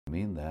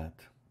Mean that.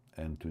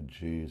 And to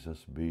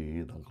Jesus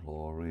be the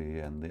glory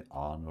and the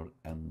honor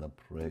and the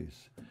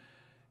praise.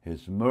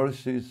 His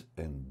mercies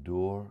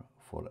endure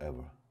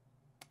forever.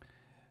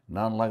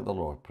 None like the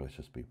Lord,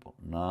 precious people.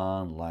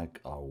 None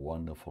like our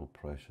wonderful,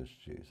 precious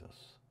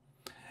Jesus.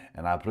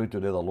 And I pray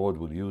today the Lord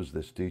will use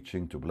this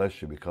teaching to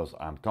bless you, because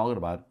I'm talking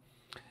about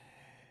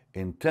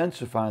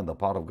intensifying the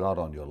power of God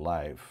on your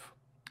life.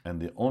 And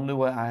the only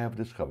way I have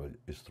discovered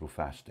is through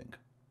fasting.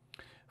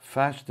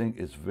 Fasting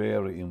is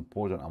very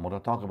important. I'm going to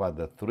talk about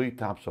the 3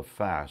 types of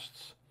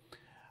fasts,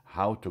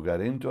 how to get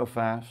into a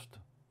fast,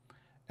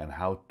 and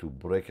how to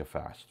break a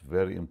fast.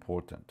 Very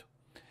important.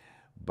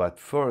 But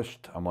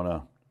first, I'm going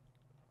to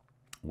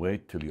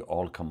wait till you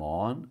all come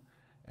on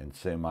and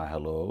say my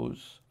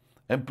hellos.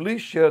 And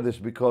please share this,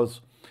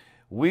 because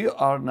we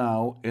are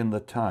now in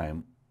the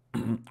time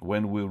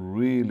when we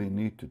really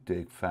need to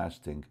take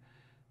fasting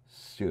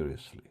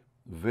seriously,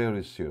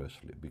 very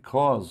seriously,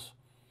 because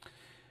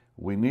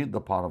we need the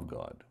power of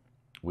God.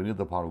 We need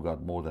the power of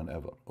God more than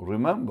ever.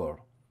 Remember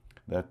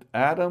that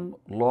Adam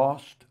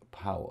lost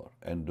power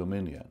and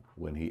dominion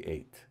when he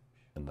ate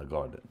in the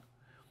garden.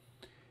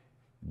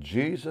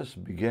 Jesus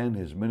began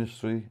his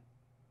ministry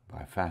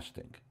by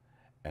fasting.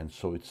 And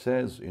so it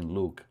says in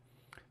Luke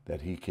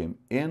that he came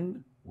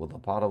in with the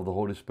power of the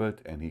Holy Spirit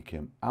and he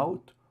came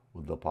out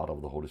with the power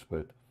of the Holy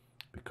Spirit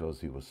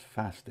because he was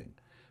fasting.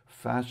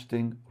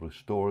 Fasting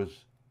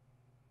restores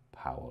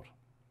power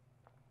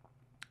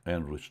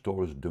and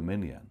restores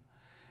dominion.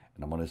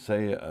 And I'm going to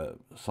say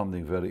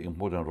something very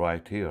important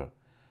right here.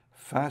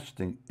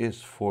 Fasting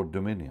is for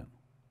dominion.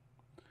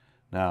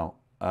 Now,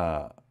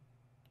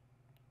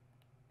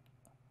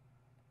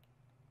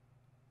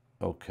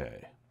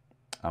 okay,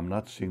 I'm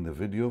not seeing the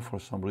video for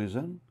some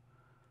reason,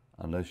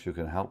 unless you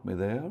can help me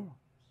there.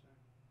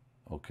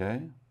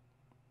 Okay,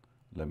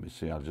 let me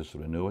see, I'll just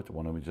renew it.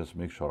 Let me just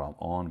make sure I'm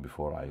on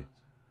before I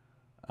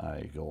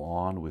go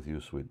on with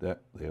you, sweet. There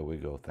we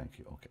go, thank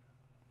you, okay.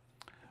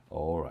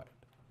 All right.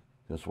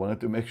 Just wanted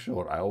to make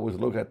sure. I always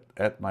look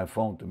at my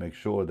phone to make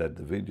sure that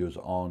the video is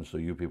on, so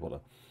you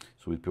people,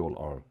 sweet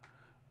people,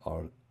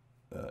 are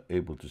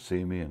able to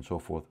see me and so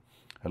forth.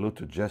 Hello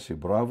to Jesse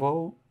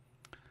Bravo.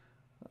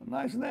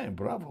 Nice name,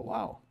 Bravo.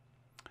 Wow.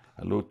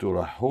 Hello to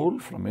Rahul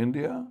from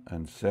India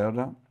and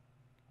Sarah.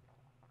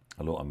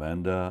 Hello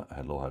Amanda.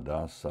 Hello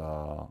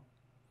Hadassah.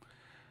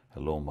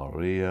 Hello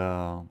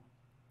Maria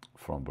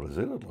from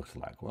Brazil. It looks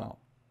like. Wow.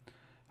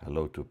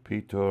 Hello to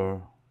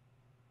Peter.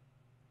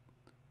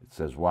 It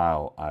says,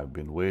 wow, I've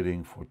been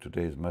waiting for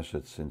today's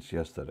message since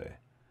yesterday.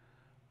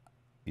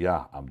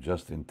 Yeah, I'm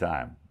just in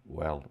time.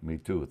 Well, me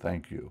too.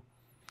 Thank you.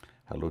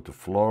 Hello to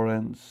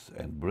Florence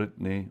and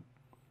Brittany.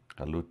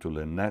 Hello to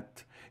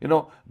Lynette. You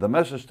know, the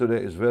message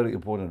today is very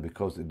important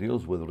because it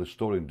deals with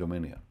restoring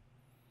dominion.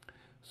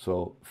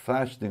 So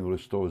fasting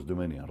restores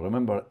dominion.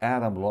 Remember,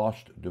 Adam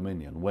lost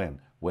dominion when?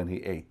 When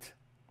he ate.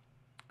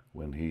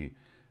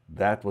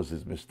 That was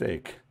his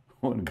mistake.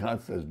 When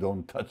God says,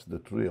 don't touch the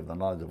tree of the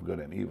knowledge of good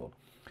and evil.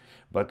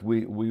 But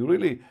we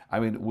really,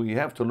 we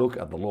have to look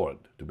at the Lord,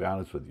 to be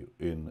honest with you,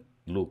 in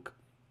Luke.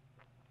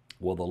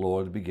 Well, the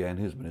Lord began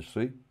his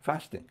ministry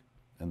fasting.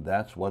 And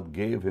that's what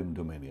gave him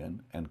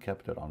dominion and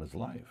kept it on his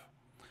life.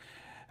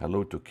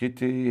 Hello to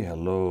Kitty.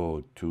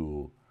 Hello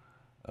to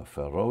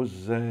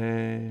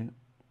Feroze.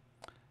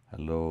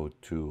 Hello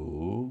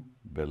to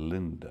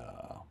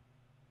Belinda.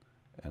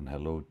 And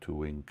hello to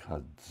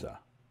Winkadza.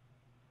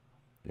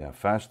 Yeah,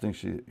 fasting,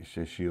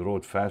 she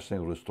wrote,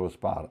 fasting restores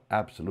power.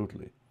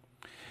 Absolutely.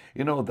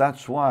 You know,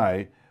 that's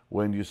why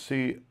when you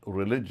see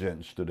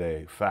religions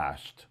today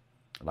fast,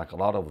 like a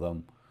lot of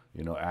them,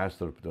 you know, ask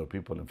their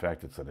people, in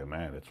fact, it's a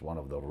demand, it's one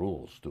of the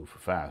rules to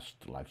fast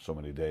like so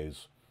many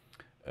days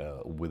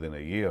within a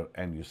year,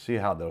 and you see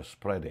how they're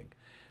spreading.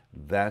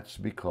 That's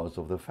because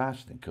of the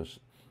fasting, because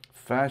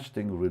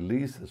fasting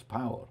releases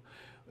power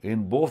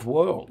in both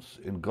worlds,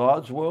 in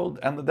God's world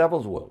and the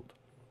devil's world.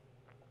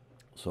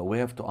 So we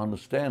have to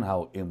understand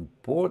how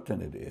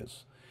important it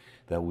is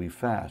that we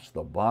fast.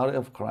 The body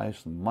of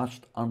Christ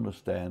must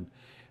understand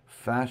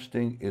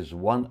fasting is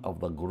one of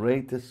the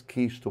greatest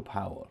keys to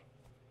power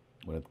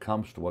when it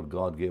comes to what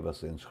God gave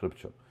us in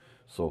Scripture.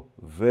 So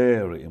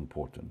very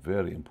important,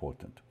 very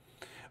important.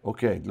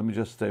 Okay, let me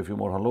just say a few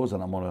more hellos,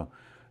 and I'm going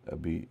to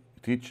be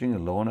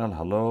teaching. Lonel,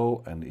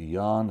 hello, and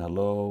Ian,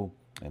 hello,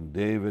 and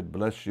David,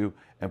 bless you.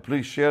 And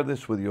please share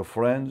this with your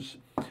friends.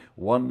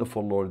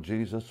 Wonderful Lord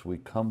Jesus, we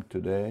come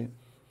today,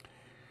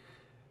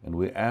 and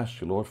we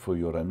ask you, Lord, for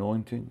your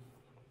anointing.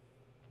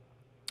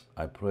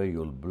 I pray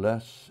you'll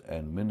bless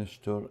and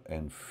minister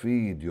and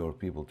feed your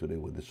people today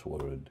with this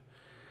word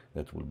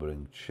that will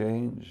bring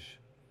change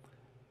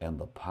and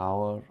the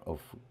power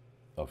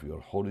of your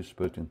Holy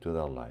Spirit into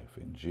their life.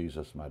 In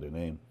Jesus' mighty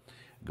name,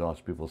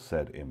 God's people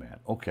said amen.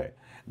 Okay,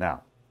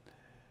 now,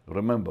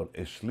 remember,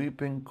 a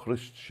sleeping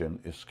Christian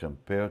is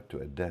compared to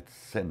a dead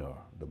sinner.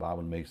 The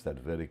Bible makes that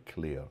very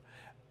clear.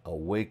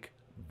 Awake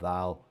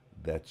thou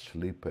that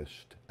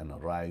sleepest, and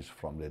arise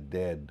from the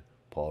dead,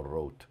 Paul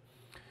wrote.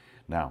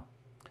 Now,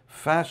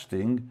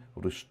 fasting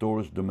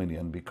restores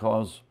dominion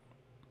because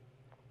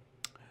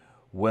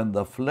When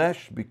the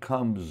flesh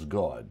becomes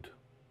God,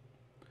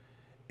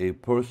 a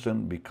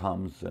person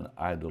becomes an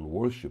idol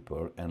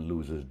worshiper and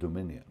loses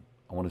dominion.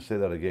 I want to say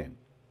that again.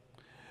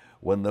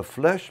 When the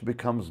flesh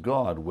becomes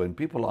God, when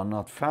people are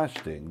not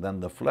fasting, then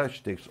the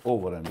flesh takes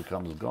over and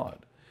becomes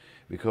God.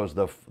 Because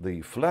the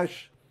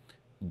flesh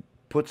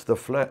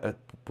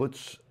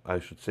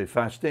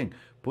fasting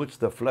puts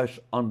the flesh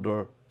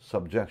under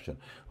subjection.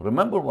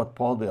 Remember what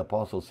Paul the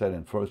Apostle said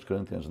in 1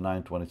 Corinthians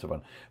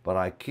 9:27. But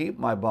I keep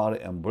my body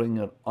and bring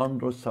it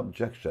under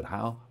subjection.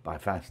 How? By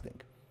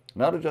fasting.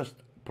 Not just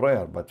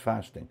prayer, but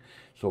fasting.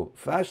 So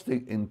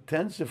fasting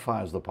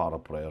intensifies the power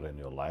of prayer in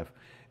your life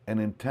and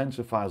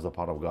intensifies the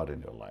power of God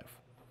in your life.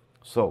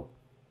 So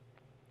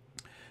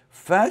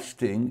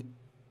fasting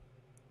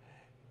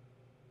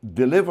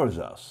delivers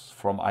us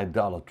from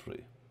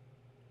idolatry.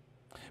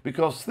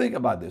 Because think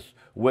about this.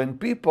 When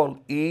people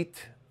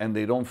eat and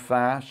they don't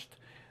fast,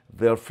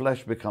 their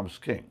flesh becomes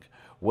king.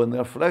 When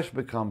their flesh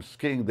becomes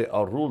king, they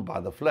are ruled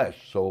by the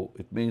flesh. So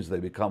it means they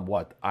become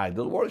what?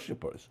 Idol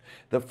worshippers.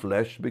 The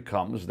flesh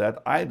becomes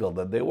that idol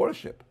that they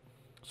worship.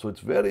 So it's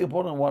very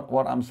important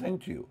what I'm saying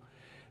to you.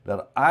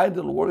 That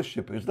idol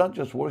worship is not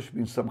just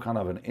worshiping some kind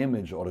of an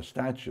image or a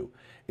statue.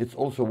 It's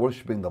also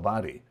worshiping the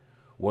body,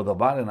 where the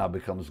body now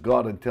becomes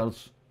God and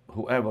tells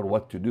whoever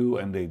what to do,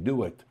 and they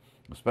do it,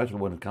 especially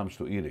when it comes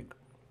to eating.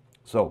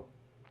 So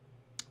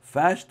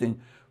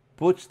fasting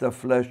puts the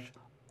flesh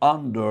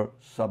under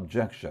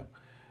subjection.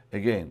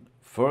 Again,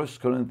 1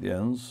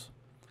 Corinthians,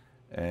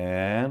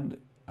 and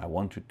I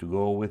want you to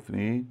go with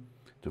me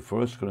to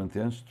 1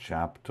 Corinthians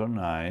chapter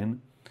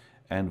 9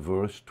 and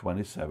verse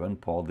 27.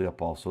 Paul the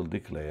Apostle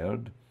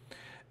declared,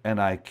 and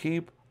I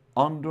keep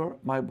under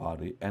my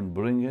body and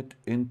bring it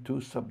into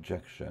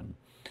subjection,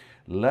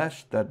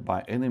 lest that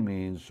by any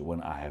means,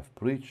 when I have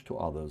preached to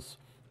others,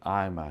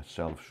 I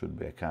myself should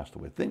be a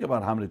castaway. Think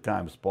about how many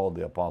times Paul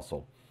the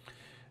Apostle,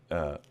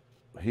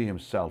 he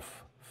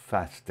himself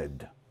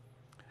fasted.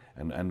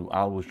 And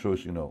I will show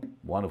you,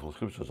 wonderful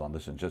scriptures on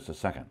this in just a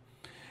second.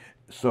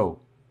 So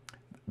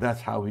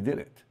that's how he did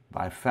it.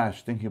 By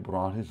fasting, he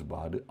brought his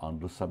body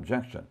under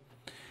subjection.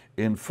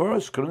 In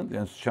 1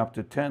 Corinthians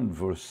chapter 10,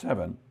 verse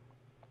 7,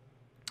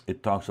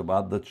 it talks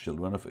about the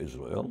children of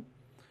Israel.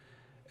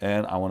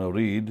 And I want to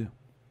read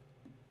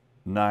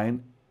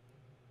 1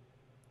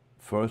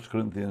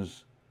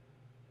 Corinthians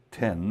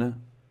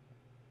 10,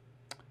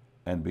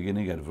 and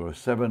beginning at verse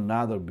 7,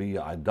 neither be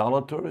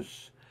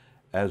idolaters,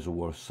 as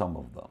were some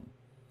of them.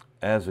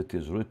 As it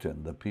is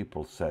written, the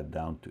people sat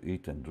down to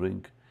eat and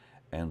drink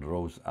and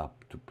rose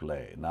up to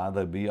play.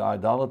 Neither be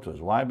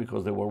idolaters. Why?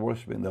 Because they were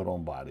worshiping their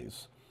own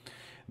bodies.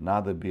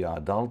 Neither be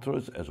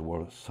idolaters, as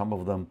were some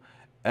of them.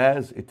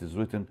 As it is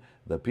written,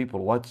 the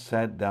people what?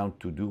 Sat down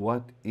to do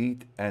what?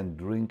 Eat and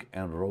drink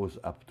and rose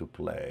up to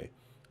play.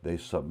 They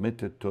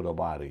submitted to the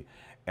body.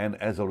 And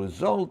as a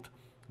result,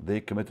 they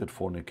committed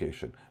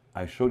fornication.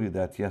 I showed you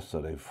that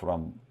yesterday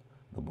from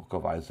the book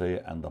of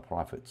Isaiah and the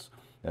prophets,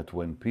 that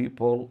when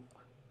people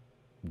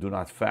do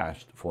not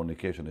fast,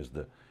 fornication is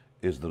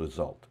the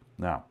result.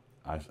 Now,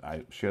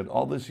 I shared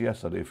all this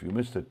yesterday. If you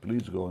missed it,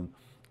 please go and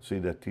see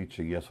that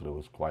teaching yesterday. It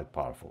was quite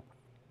powerful.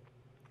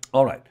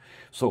 All right,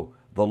 so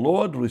the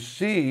Lord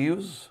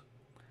receives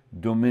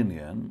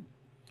dominion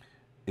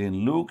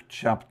in Luke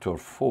chapter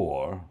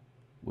 4,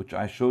 which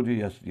I showed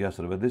you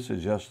yesterday, but this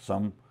is just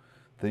some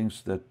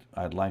things that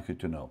I'd like you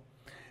to know.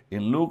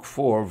 In Luke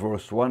 4,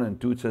 verse 1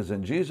 and 2, it says,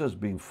 and Jesus,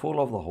 being full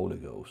of the Holy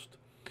Ghost,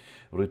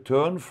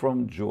 returned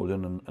from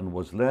Jordan and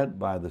was led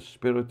by the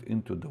Spirit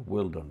into the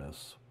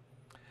wilderness.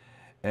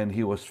 And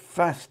he was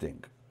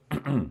fasting.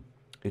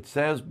 It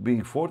says,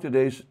 being 40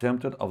 days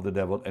tempted of the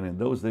devil, and in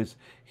those days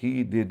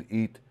he did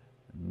eat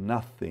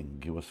nothing.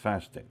 He was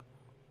fasting.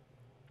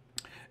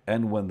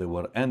 And when they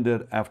were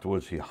ended,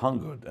 afterwards he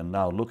hungered. And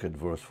now look at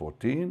verse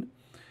 14,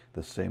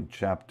 the same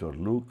chapter,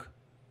 Luke.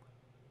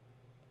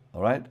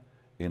 All right?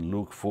 In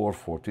Luke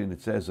 4:14,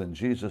 it says, and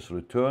Jesus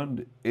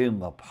returned in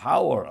the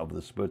power of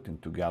the Spirit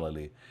into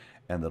Galilee,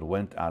 and there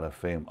went out a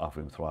fame of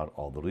him throughout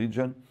all the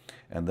region.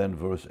 And then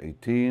verse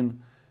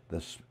 18,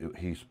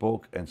 he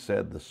spoke and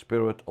said, the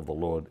Spirit of the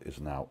Lord is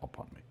now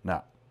upon me.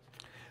 Now,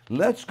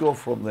 let's go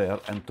from there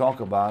and talk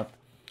about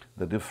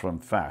the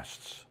different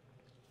fasts.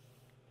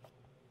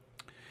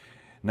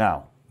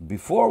 Now,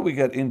 before we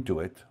get into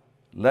it,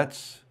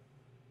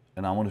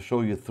 and I want to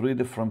show you 3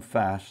 different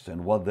fasts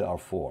and what they are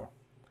for.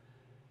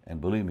 And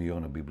believe me, you're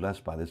going to be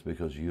blessed by this,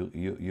 because you're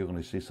going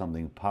to see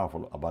something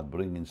powerful about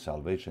bringing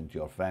salvation to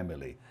your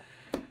family.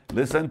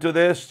 Listen to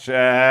this,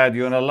 Chad.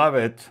 You're going to love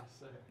it.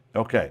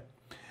 Okay.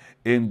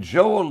 In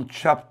Joel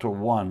chapter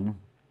 1,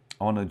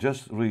 I want to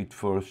just read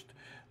first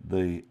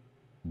the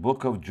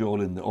book of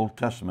Joel in the Old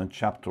Testament,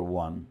 chapter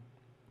 1.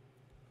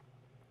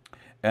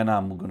 And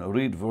I'm going to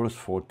read verse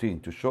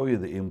 14 to show you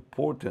the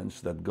importance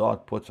that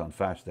God puts on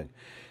fasting.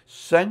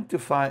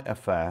 Sanctify a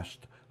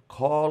fast,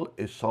 call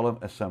a solemn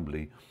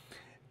assembly,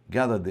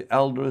 gather the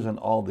elders and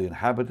all the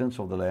inhabitants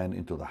of the land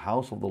into the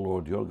house of the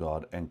Lord your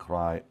God, and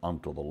cry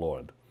unto the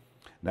Lord.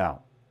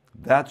 Now,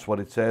 that's what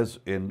it says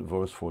in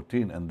verse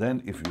 14. And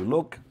then if you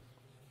look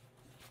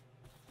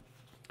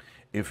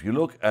if you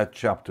look at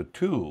chapter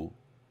 2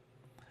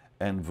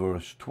 and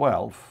verse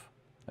 12,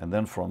 and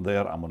then from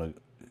there I'm going to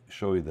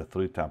show you the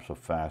three types of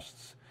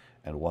fasts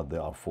and what they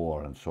are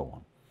for and so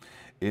on.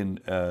 In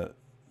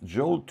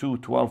Joel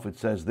 2:12 it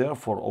says,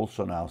 "Therefore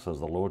also now, says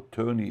the Lord,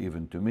 turn ye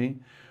even to me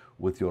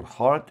with your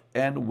heart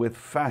and with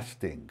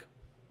fasting."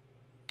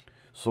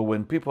 So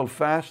when people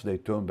fast, they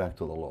turn back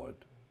to the Lord.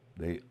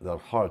 Their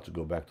hearts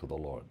go back to the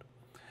Lord.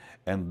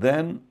 And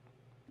then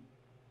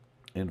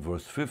in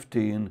verse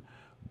 15,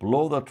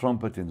 "Blow the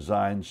trumpet in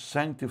Zion,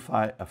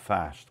 sanctify a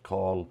fast,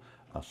 call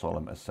a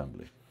solemn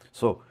assembly."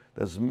 So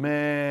there's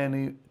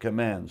many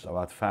commands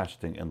about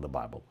fasting in the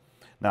Bible.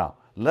 Now,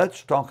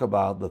 let's talk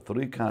about the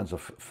three kinds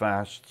of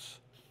fasts.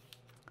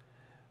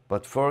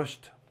 But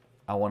first,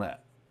 I want to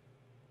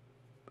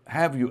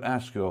have you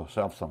ask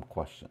yourself some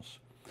questions.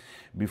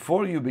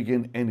 Before you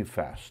begin any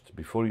fast,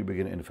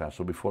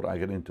 so before I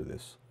get into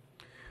this,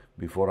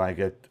 before I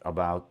get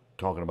about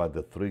talking about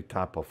the three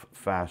type of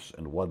fasts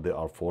and what they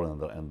are for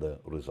and the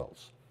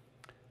results,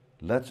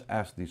 let's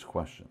ask these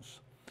questions.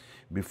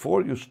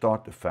 Before you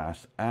start the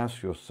fast,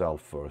 ask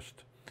yourself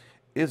first,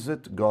 is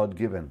it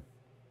God-given?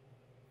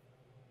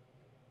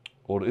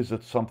 Or is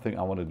it something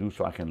I want to do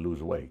so I can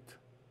lose weight?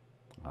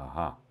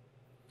 Aha.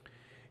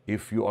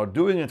 If you are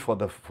doing it for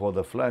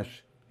the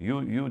flesh,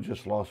 you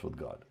just lost with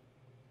God.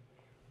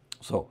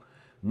 So,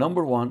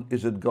 number one,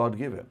 is it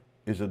God-given?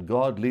 Is it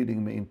God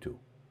leading me into?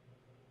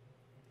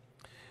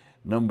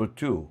 Number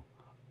two,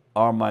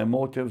 are my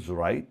motives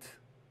right?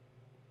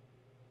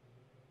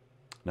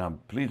 Now,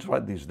 please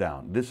write these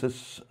down. This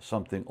is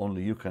something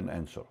only you can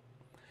answer.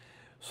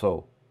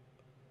 So,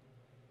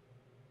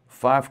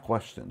 5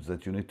 questions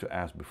that you need to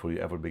ask before you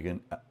ever begin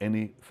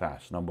any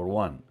fast. Number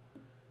one,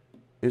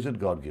 is it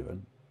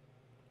God-given?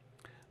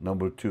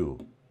 Number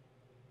two,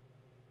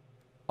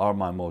 are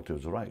my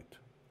motives right?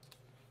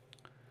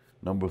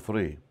 Number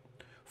three,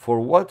 for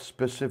what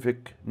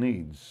specific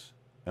needs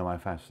am I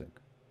fasting?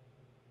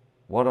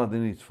 What are the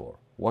needs for?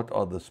 What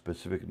are the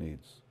specific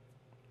needs?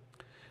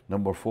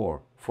 Number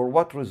four, for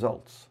what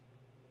results?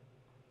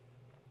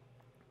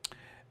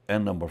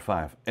 And number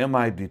 5, am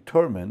I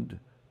determined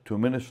to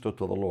minister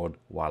to the Lord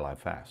while I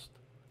fast?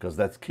 Because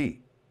that's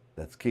key.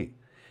 That's key.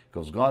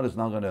 Because God is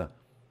not going to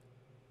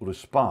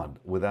respond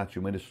without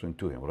you ministering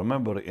to Him.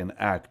 Remember in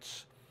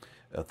Acts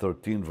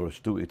 13 verse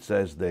 2, it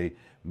says they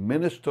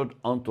ministered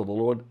unto the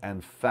Lord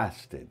and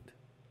fasted.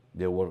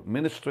 They were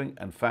ministering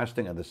and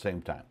fasting at the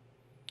same time.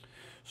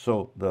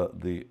 So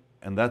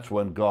and that's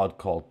when God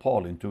called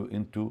Paul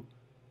into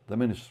the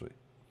ministry.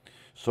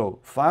 So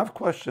 5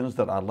 questions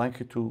that I'd like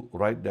you to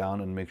write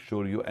down and make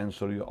sure you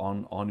answer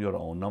on your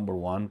own. Number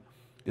 1,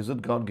 is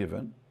it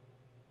God-given?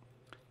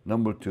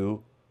 Number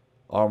 2,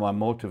 are my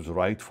motives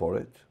right for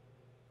it?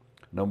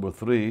 Number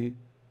 3,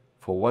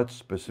 for what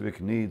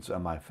specific needs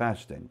am I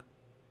fasting?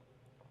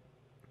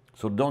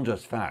 So don't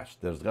just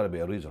fast. There's got to be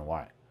a reason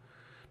why.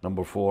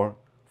 Number 4,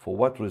 for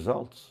what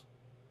results?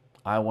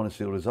 I want to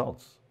see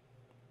results.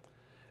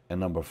 And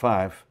number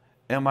 5,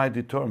 am I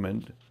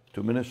determined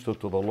to minister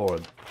to the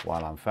Lord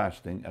while I'm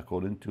fasting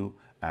according to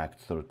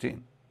Acts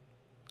 13?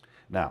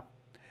 Now,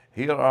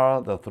 here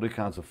are the 3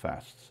 kinds of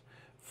fasts.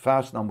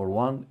 Fast number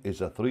 1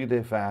 is a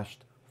 3-day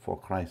fast for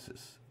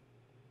crisis.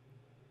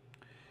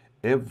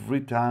 Every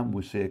time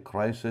we see a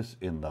crisis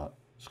in the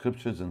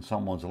scriptures in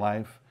someone's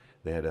life,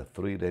 they had a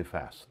 3-day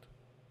fast.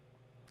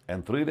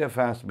 And 3-day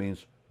fast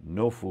means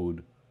no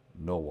food,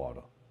 no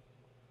water.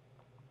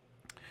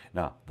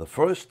 Now, the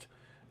first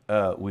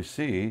we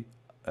see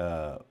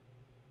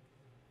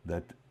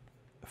that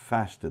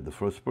fasted, the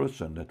first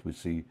person that we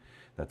see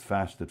that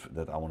fasted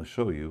that I want to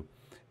show you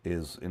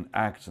is in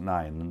Acts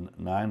 9,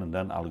 and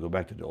then I'll go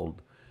back to the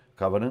Old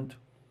Covenant.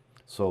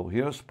 So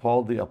here's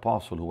Paul the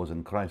Apostle who was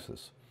in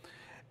crisis.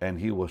 And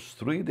he was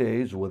 3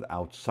 days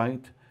without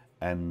sight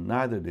and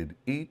neither did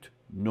eat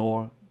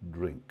nor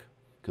drink,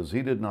 because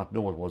he did not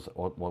know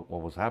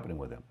what was happening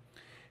with him.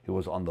 He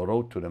was on the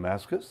road to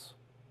Damascus.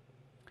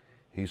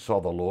 He saw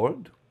the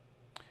Lord.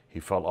 He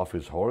fell off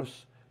his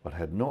horse, but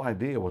had no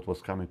idea what was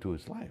coming to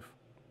his life.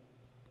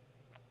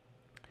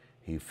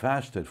 He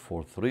fasted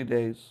for 3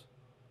 days,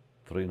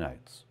 3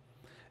 nights.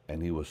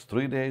 And he was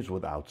 3 days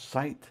without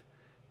sight,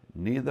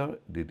 neither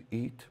did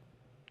eat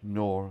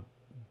nor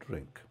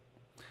drink.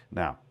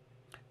 Now,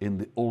 in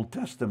the Old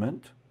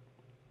Testament,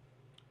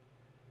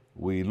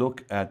 we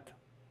look at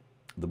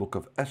the book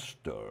of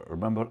Esther.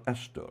 Remember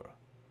Esther?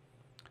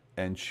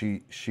 And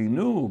she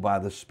knew by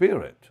the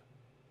Spirit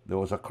there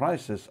was a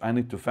crisis. I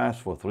need to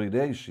fast for 3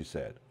 days, she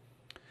said.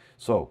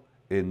 So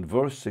in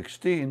verse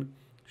 16,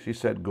 she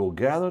said, "Go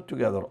gather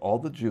together all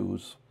the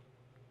Jews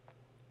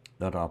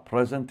that are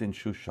present in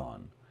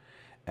Shushan,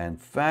 and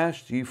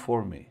fast ye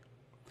for me,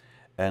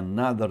 and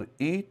neither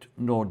eat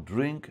nor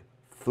drink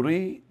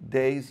 3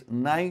 days,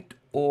 night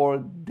or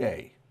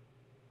day.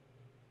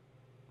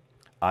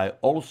 I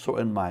also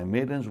and my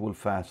maidens will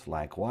fast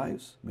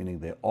likewise," meaning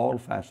they all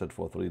fasted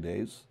for 3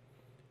 days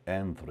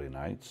and 3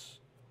 nights.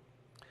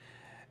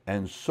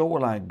 "And so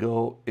will I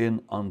go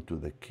in unto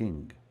the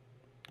king,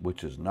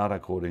 which is not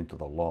according to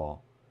the law,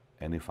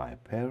 and if I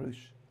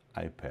perish,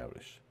 I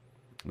perish.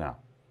 Now,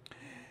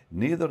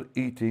 neither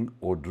eating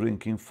or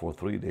drinking for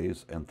 3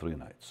 days and 3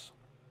 nights.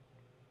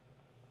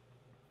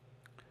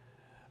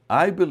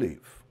 I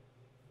believe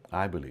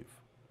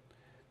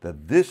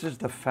that this is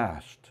the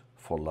fast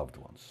for loved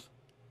ones.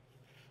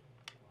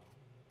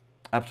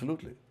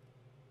 Absolutely.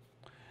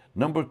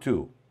 Number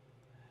 2,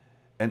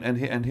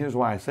 and here's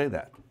why I say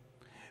that.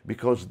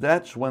 Because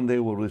that's when they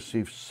will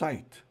receive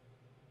sight.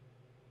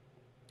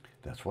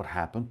 That's what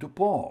happened to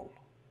Paul.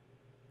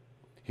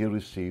 He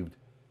received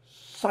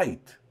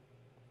sight.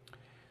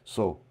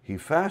 So he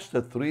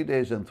fasted 3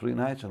 days and 3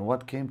 nights, and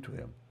what came to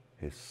him?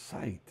 His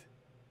sight.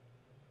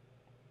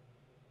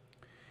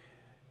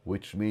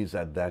 Which means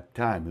at that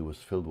time he was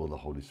filled with the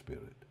Holy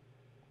Spirit.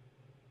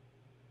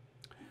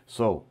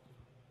 So,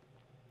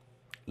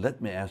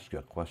 let me ask you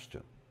a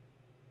question.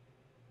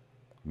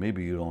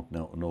 Maybe you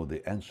don't know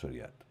the answer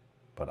yet,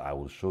 but I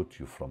will show it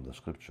to you from the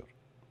scripture.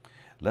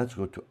 Let's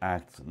go to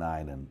Acts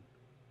 9 and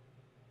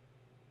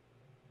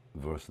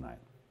verse 9.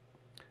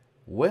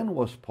 When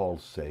was Paul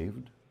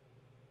saved?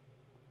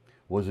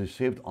 Was he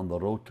saved on the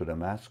road to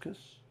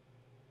Damascus?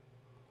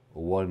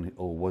 Or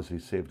was he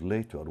saved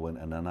later when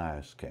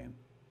Ananias came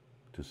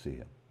to see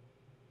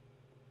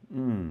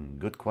him?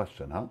 Good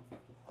question, huh?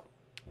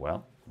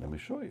 Well, let me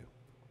show you.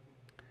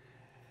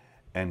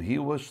 And he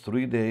was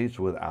 3 days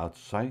without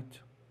sight,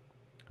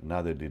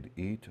 neither did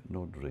eat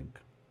nor drink.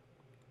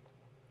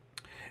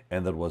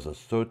 And there was a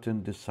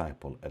certain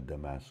disciple at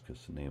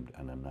Damascus named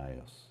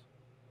Ananias.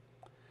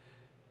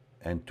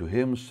 And to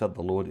him said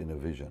the Lord in a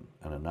vision,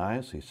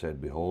 Ananias, he said,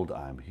 Behold,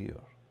 I am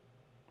here.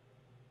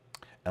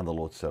 And the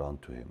Lord said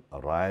unto him,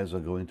 Arise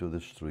and go into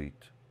the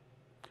street,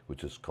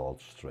 which is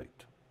called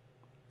Straight,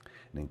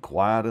 and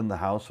inquire in the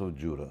house of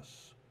Judah,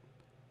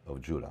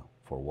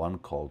 for one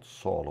called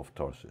Saul of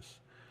Tarsus.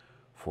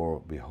 For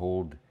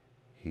behold,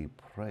 he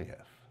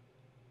prayeth.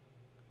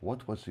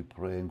 What was he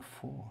praying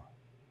for?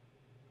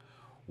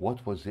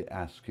 What was he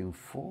asking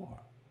for?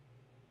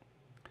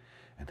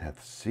 And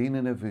hath seen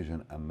in a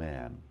vision a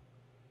man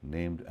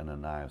named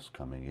Ananias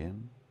coming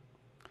in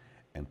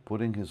and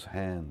putting his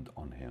hand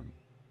on him,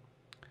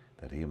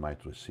 that he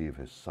might receive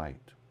his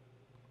sight.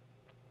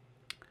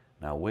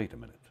 Now wait a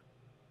minute.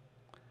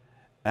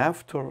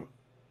 After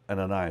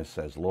Ananias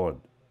says, Lord,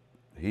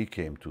 he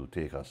came to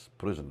take us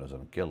prisoners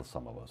and kill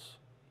some of us.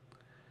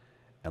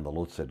 And the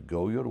Lord said,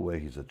 Go your way,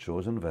 he's a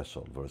chosen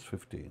vessel, verse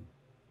 15.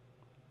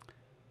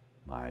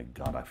 My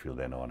God, I feel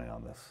the anointing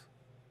on this.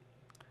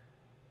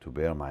 To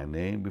bear my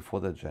name before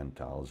the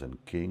Gentiles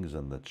and kings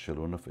and the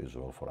children of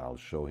Israel, for I'll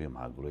show him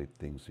how great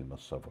things he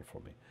must suffer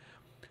for me.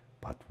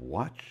 But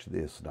watch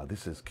this. Now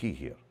this is key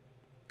here.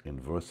 In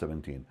verse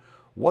 17.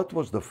 What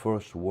was the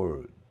first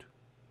word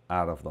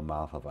out of the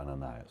mouth of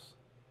Ananias?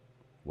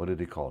 What did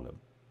he call him?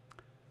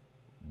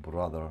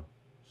 Brother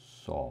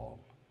Saul.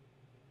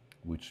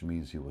 Which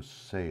means he was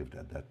saved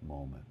at that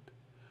moment.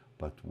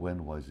 But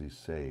when was he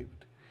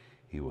saved?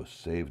 He was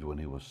saved when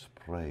he was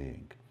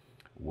praying.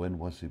 When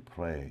was he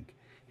praying?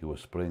 He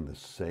was praying the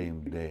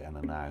same day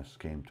Ananias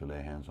came to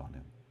lay hands on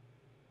him.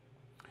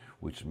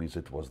 Which means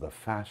it was the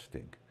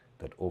fasting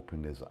that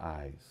opened his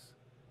eyes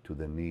to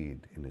the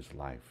need in his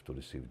life to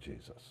receive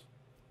Jesus.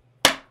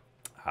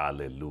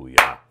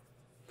 Hallelujah.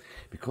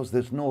 Because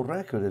there's no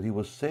record that he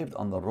was saved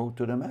on the road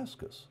to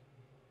Damascus.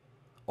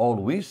 All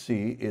we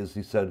see is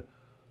he said,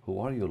 Who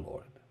are you,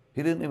 Lord?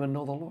 He didn't even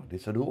know the Lord. He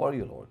said, Who are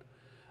you, Lord?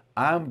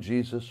 I'm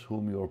Jesus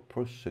whom you're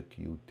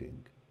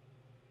persecuting.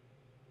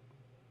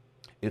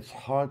 It's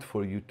hard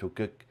for you to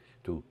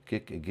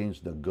kick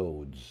against the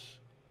goads.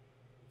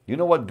 You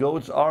know what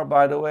goads are,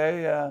 by the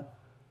way?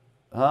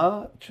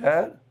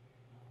 Chad?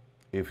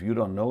 If you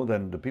don't know,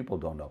 then the people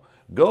don't know.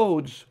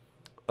 Goads,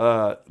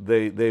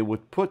 they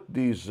would put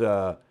these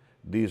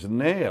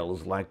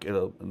nails, like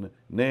a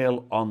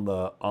nail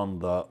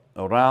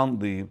around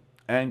the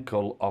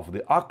ankle of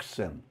the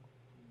oxen.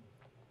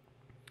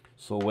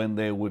 So when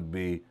they would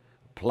be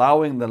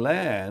plowing the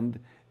land,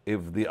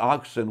 if the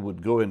oxen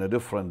would go in a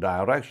different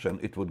direction,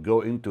 it would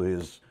go into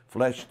his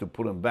flesh to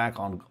put him back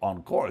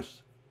on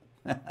course.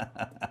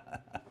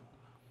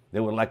 They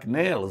were like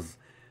nails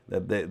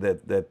that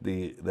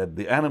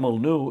the animal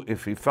knew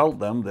if he felt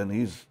them, then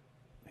he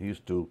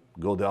used to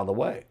go the other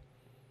way.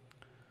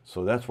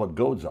 So that's what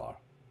goads are.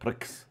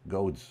 Pricks,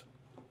 goads.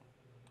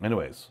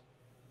 Anyways,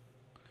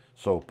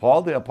 so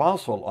Paul the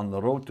Apostle on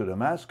the road to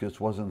Damascus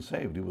wasn't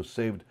saved. He was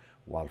saved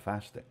while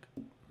fasting.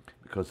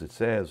 Because it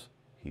says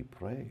he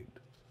prayed.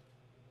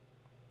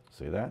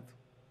 See that?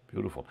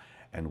 Beautiful.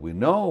 And we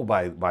know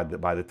by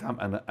the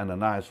time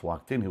Ananias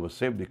walked in, he was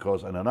saved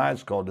because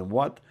Ananias called him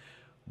what?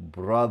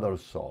 Brother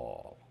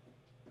Saul.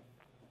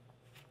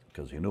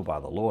 Because he knew by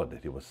the Lord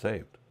that he was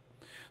saved.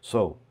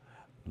 So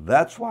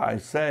that's why I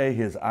say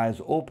his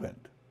eyes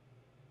opened.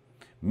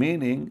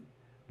 Meaning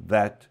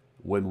that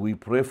when we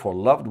pray for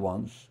loved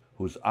ones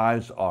whose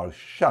eyes are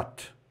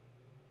shut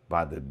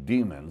by the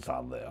demons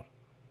out there,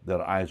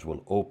 their eyes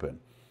will open.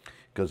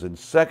 Because in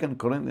 2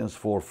 Corinthians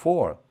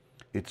 4:4,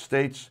 it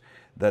states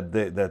that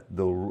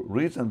the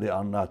reason they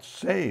are not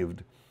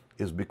saved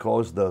is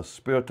because the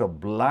spirit of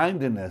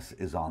blindness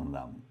is on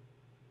them.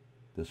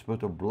 The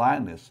spirit of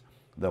blindness,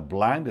 they're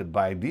blinded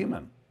by a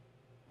demon.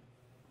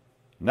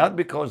 Not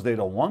because they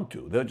don't want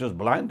to, they're just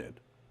blinded.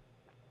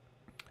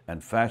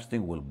 And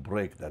fasting will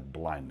break that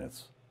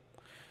blindness.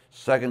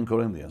 2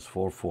 Corinthians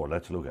 4:4,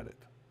 let's look at it.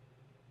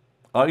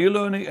 Are you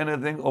learning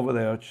anything over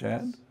there,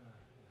 Chad?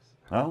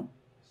 Huh?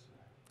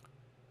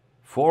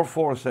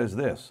 4:4 says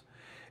this,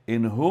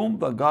 in whom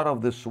the God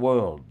of this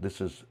world,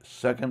 this is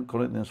 2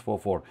 Corinthians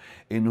 4:4,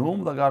 in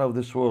whom the God of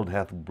this world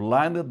hath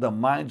blinded the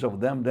minds of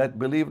them that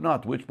believe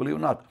not, which believe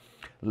not,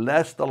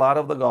 lest the light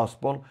of the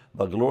gospel,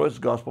 the glorious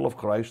gospel of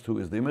Christ, who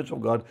is the image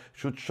of God,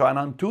 should shine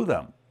unto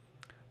them.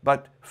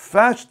 But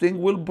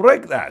fasting will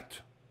break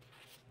that.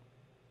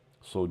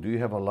 So do you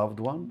have a loved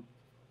one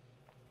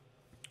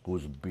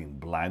who's been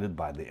blinded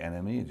by the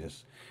enemy?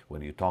 Just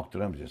when you talk to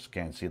them, just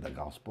can't see the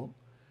gospel?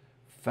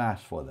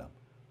 Fast for them.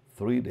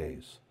 3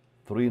 days,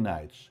 3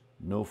 nights,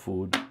 no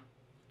food,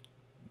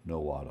 no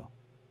water.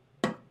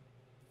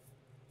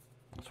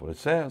 That's what it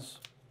says.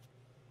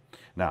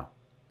 Now,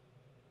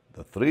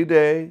 the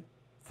 3-day,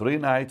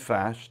 3-night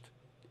fast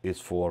is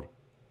for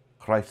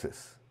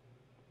crisis.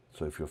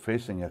 So if you're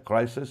facing a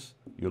crisis,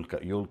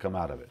 you'll come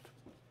out of it.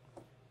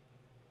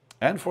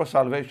 And for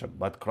salvation,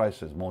 but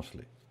crisis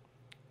mostly.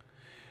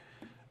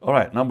 All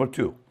right, number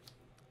 2,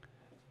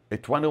 a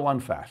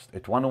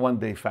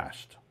 21-day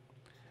fast,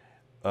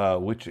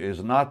 which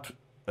is not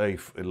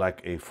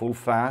like a full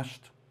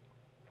fast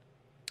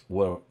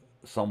where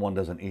someone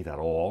doesn't eat at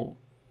all.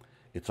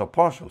 It's a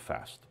partial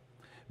fast,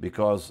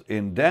 because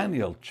in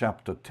Daniel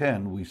chapter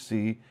 10 we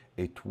see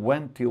a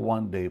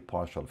 21-day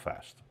partial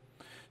fast.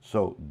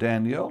 So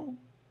Daniel,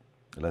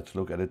 let's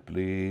look at it,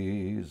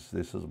 please.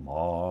 This is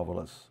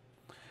marvelous.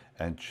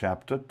 And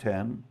chapter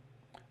 10,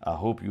 I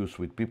hope you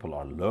sweet people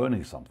are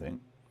learning something.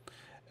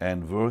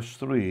 And verse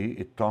 3,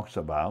 it talks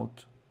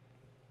about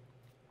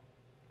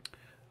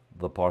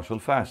the partial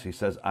fast. He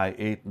says, I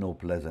ate no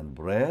pleasant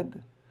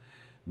bread,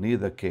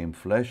 neither came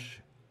flesh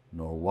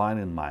nor wine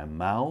in my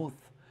mouth,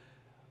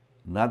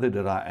 neither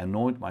did I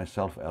anoint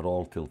myself at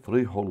all till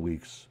 3 whole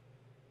weeks.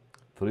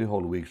 3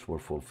 whole weeks were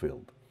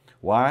fulfilled.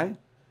 Why?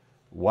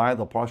 Why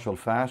the partial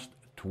fast?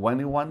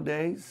 21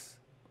 days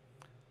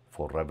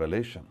for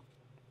revelation.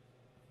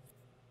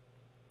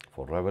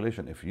 For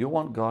revelation. If you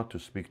want God to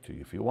speak to you,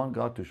 if you want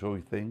God to show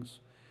you things,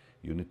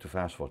 you need to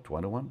fast for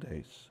 21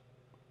 days.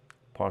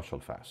 Partial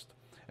fast.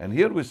 And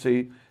here we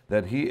see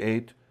that he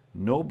ate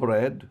no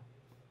bread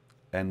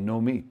and no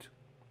meat.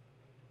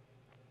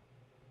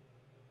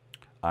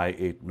 I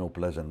ate no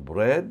pleasant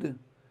bread,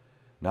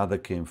 neither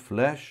came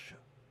flesh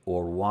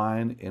or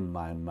wine in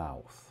my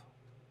mouth.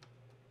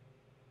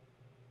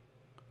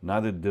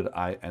 Neither did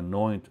I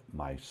anoint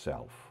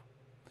myself,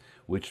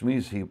 which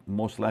means he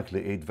most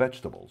likely ate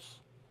vegetables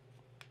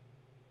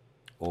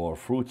or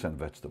fruits and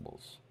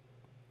vegetables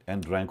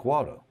and drank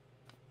water,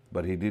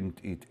 but he didn't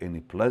eat any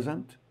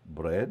pleasant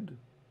bread.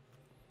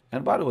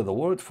 And by the way, the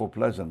word for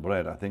pleasant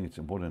bread, I think it's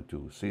important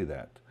to see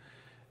that.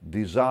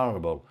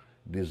 Desirable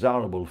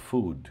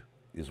food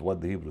is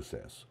what the Hebrew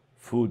says.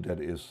 Food that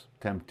is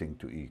tempting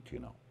to eat, you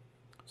know.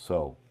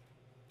 So,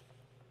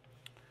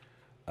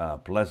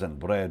 pleasant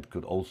bread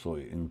could also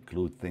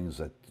include things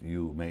that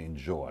you may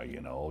enjoy,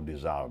 you know,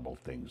 desirable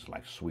things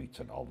like sweets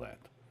and all that.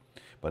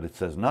 But it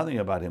says nothing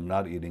about him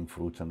not eating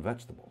fruits and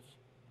vegetables.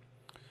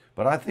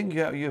 But I think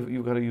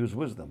you've got to use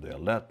wisdom there.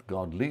 Let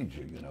God lead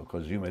you, you know,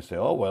 because you may say,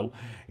 oh, well,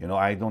 you know,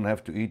 I don't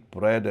have to eat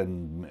bread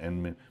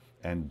and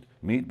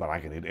meat, but I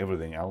can eat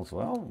everything else.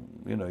 Well,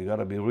 you know, you got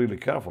to be really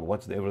careful.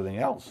 What's the everything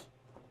else?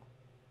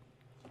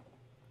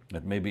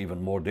 It may be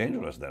even more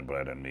dangerous than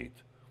bread and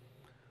meat.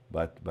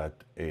 But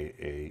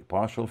a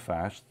partial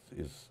fast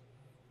is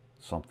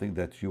something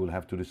that you will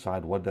have to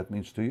decide what that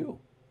means to you.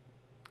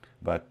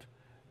 But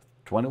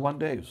 21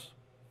 days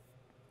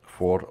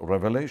for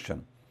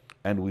revelation.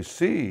 And we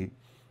see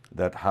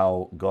that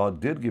how God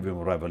did give him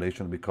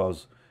revelation,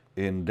 because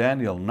in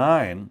Daniel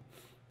 9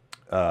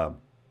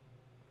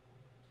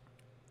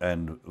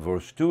 and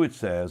verse 2 it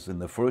says, in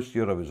the first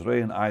year of his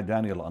reign, I,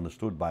 Daniel,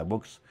 understood by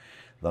books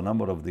the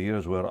number of the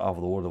years whereof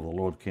the word of the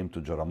Lord came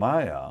to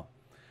Jeremiah,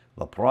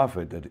 the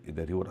prophet,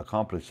 that he would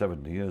accomplish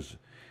 70 years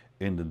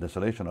in the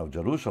desolation of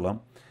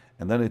Jerusalem.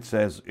 And then it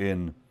says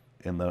in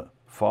the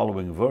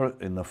following verse,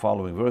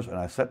 and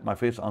I set my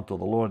face unto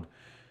the Lord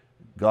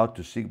God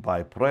to seek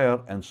by prayer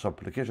and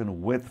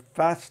supplication with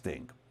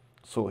fasting.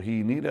 So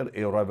he needed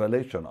a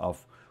revelation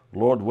of,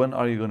 Lord, when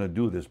are you going to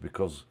do this?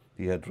 Because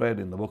he had read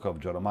in the book of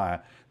Jeremiah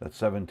that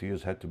 70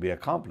 years had to be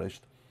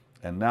accomplished.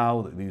 And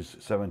now these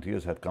 70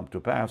 years had come to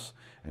pass.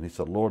 And he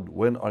said, Lord,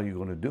 when are you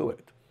going to do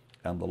it?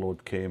 And the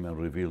Lord came and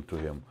revealed to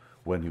him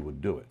when he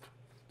would do it.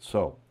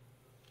 So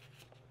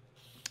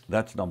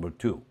that's number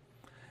 2.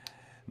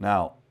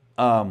 Now,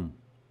 I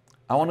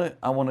want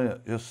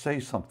to just say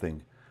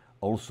something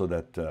also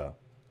that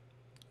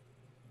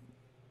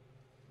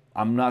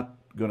I'm not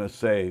going to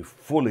say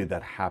fully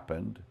that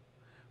happened,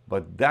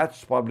 but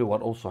that's probably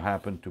what also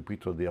happened to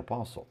Peter the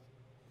Apostle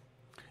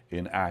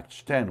in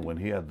Acts 10 when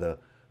he had the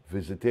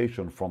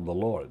visitation from the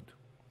Lord.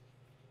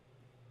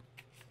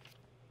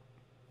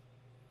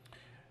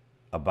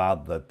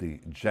 about that the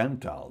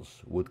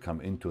Gentiles would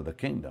come into the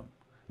kingdom.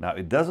 Now,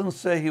 it doesn't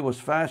say he was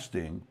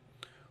fasting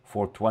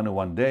for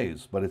 21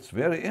 days, but it's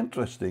very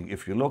interesting.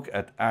 If you look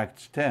at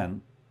Acts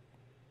 10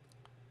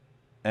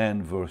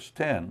 and verse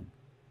 10,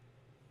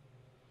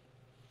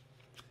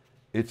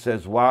 it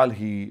says, while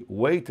he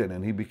waited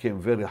and he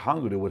became very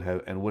hungry would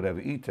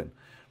have eaten.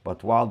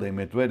 But while they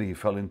made ready, he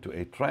fell into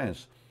a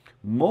trance.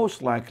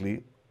 Most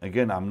likely,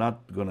 again, I'm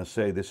not going to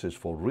say this is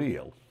for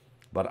real,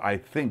 but I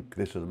think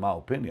this is my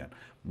opinion.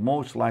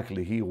 Most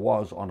likely he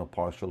was on a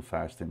partial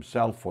fast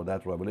himself for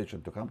that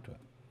revelation to come to him,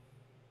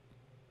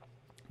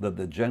 that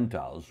the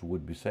Gentiles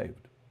would be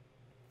saved.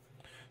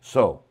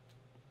 So,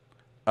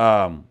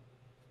 partial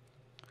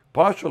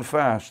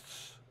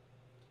fasts,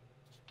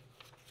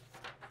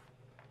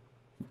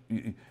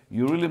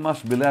 you really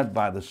must be led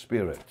by the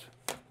Spirit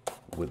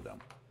with them.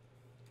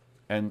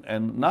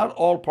 And not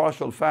all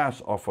partial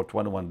fasts are for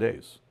 21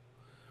 days.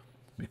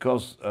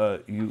 Because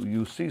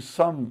you see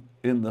some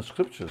in the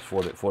scriptures,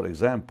 for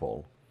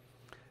example,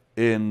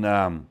 in,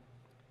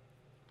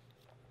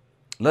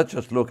 let's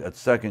just look at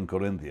 2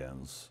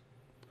 Corinthians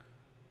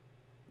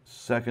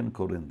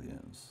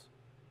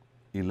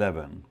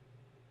 11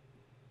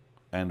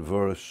 and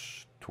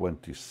verse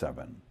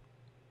 27,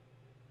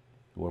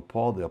 where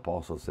Paul the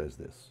Apostle says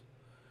this: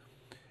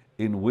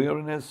 in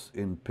weariness,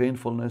 in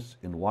painfulness,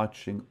 in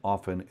watching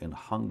often, in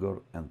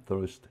hunger and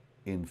thirst,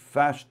 in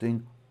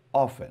fasting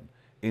often.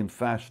 In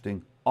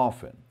fasting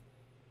often.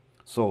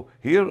 So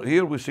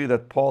here we see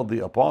that Paul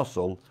the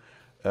Apostle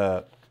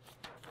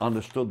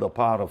understood the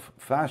power of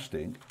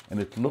fasting, and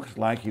it looks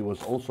like he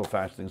was also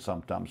fasting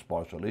sometimes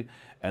partially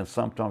and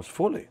sometimes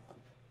fully.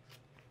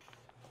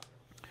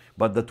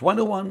 But the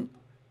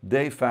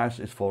 21-day fast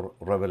is for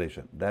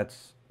revelation.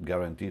 That's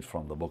guaranteed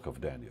from the book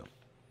of Daniel.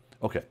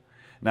 Okay,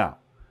 now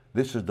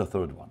this is the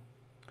third one.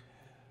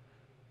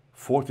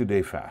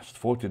 40-day fast.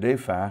 40-day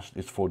fast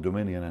is for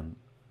dominion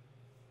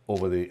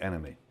over the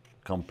enemy,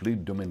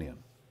 complete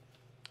dominion.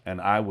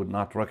 And I would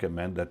not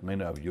recommend that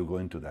many of you go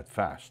into that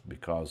fast,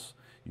 because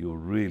you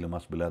really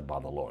must be led by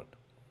the Lord.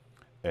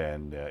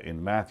 And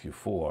in Matthew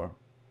 4,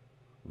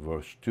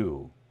 verse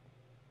 2,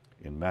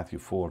 in Matthew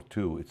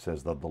 4:2, it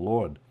says that the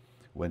Lord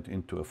went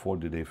into a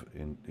 40-day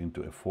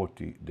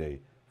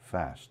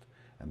fast.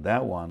 And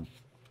that one,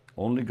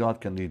 only God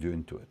can lead you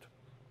into it.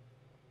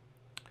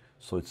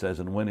 So it says,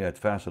 and when he had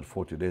fasted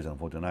 40 days and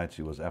 40 nights,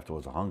 he was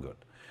afterwards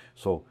hungered.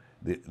 So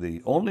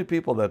the only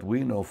people that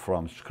we know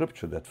from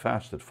Scripture that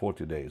fasted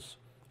 40 days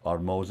are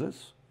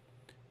Moses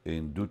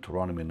in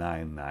Deuteronomy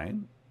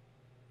 9:9,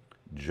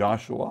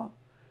 Joshua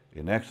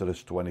in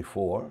Exodus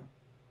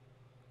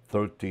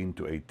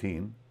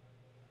 24:13-18.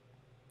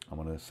 I'm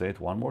going to say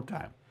it one more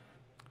time.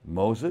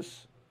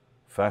 Moses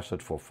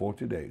fasted for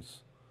 40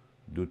 days,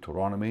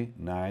 Deuteronomy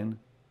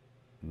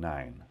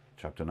 9:9,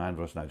 chapter 9,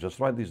 verse 9. Just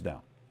write these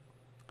down.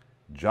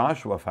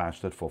 Joshua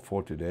fasted for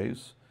 40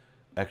 days,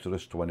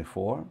 Exodus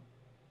 24,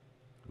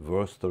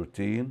 verse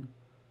 13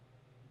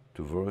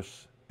 to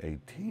verse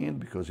 18,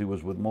 because he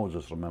was with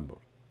Moses, remember.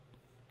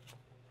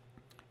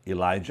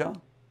 Elijah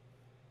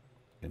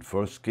in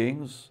 1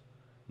 Kings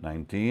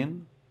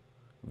 19,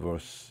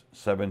 verse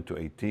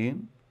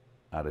 7-18.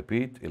 I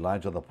repeat,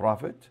 Elijah the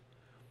prophet,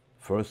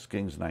 1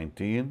 Kings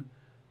 19,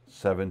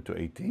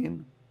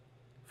 7-18,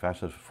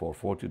 fasted for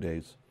 40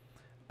 days,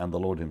 and the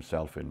Lord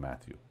himself in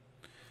Matthew.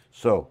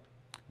 So,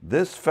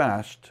 this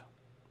fast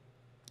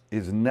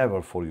is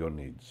never for your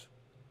needs.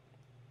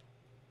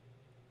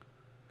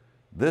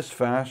 This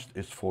fast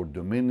is for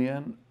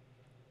dominion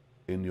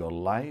in your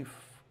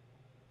life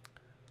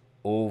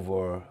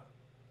over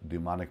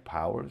demonic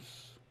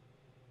powers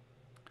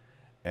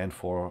and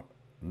for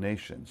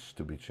nations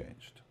to be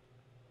changed.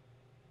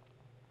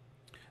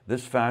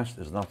 This fast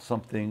is not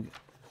something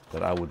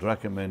that I would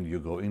recommend you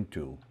go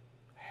into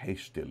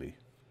hastily.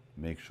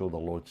 Make sure the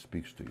Lord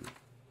speaks to you.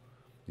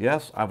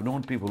 Yes, I've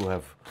known people who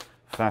have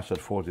fasted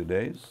 40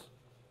 days.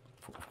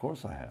 Of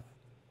course I have.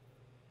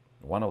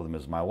 One of them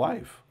is my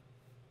wife.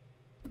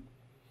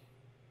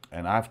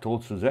 And I've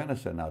told Suzanne, I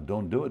said, now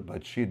don't do it,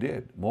 but she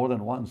did, more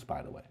than once,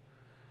 by the way.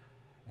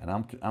 And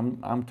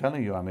I'm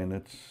telling you, I mean,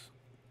 it's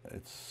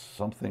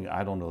something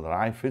I don't know that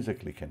I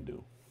physically can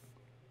do.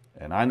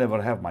 And I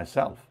never have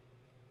myself,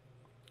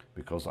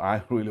 because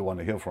I really want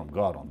to hear from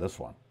God on this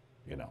one,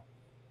 you know.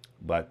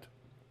 But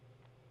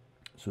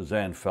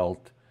Suzanne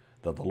felt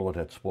that the Lord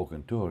had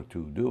spoken to her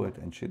to do it,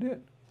 and she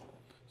did.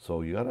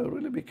 So you got to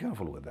really be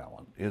careful with that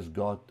one. Is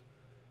God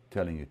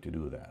telling you to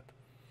do that?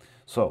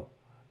 So,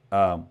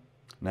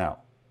 now,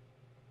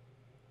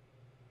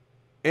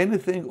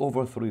 anything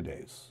over 3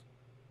 days,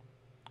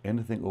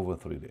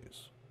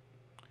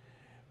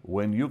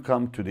 when you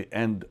come to the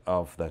end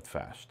of that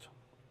fast,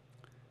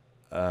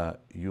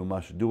 you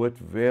must do it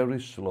very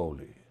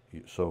slowly.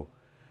 So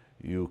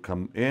you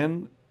come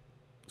in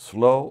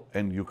slow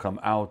and you come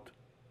out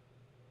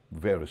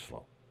very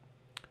slow.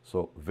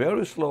 So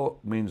very slow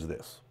means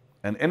this,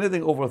 and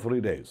anything over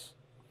 3 days.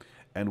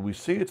 And we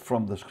see it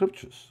from the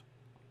scriptures.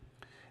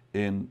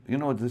 You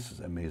know, this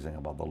is amazing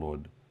about the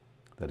Lord,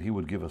 that he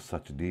would give us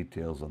such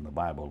details in the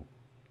Bible.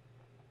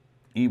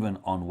 even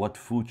on what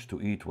foods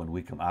to eat when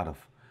we come out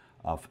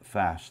of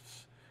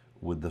fasts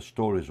with the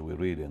stories we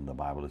read in the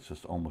Bible. It's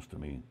just almost, to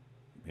me,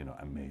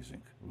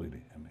 amazing,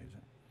 really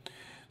amazing.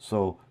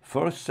 So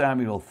 1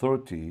 Samuel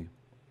 30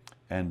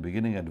 and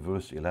beginning at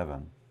verse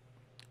 11,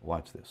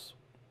 watch this.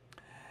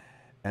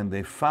 And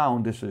they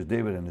found, this is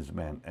David and his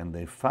men, and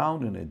they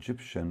found an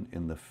Egyptian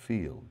in the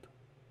field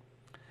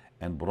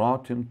and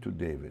brought him to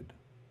David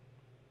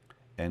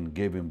and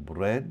gave him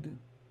bread,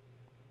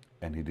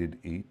 and he did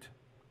eat,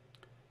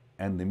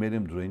 and they made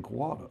him drink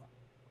water.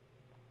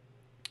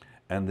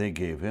 And they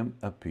gave him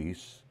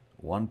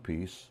one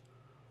piece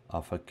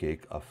of a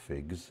cake of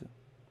figs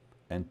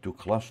and 2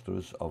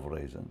 clusters of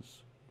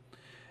raisins.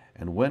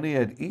 And when he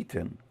had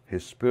eaten,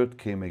 his spirit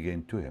came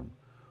again to him,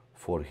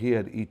 for he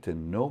had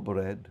eaten no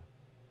bread,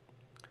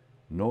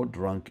 nor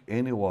drunk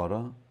any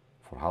water,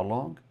 for how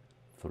long?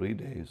 3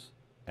 days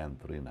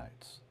and 3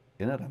 nights.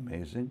 Isn't it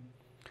amazing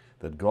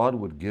that God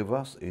would give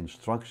us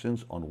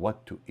instructions on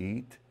what to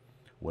eat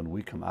when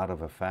we come out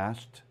of a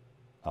fast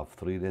of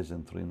 3 days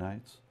and 3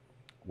 nights?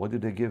 What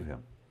did they give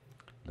him?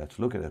 Let's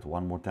look at it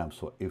one more time.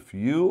 So if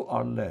you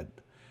are led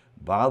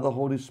by the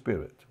Holy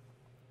Spirit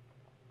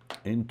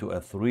into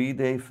a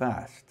 3-day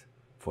fast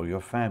for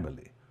your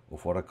family or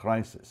for a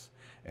crisis,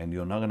 and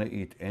you're not going to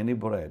eat any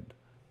bread,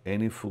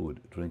 any food,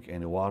 drink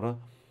any water,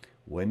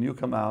 when you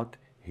come out,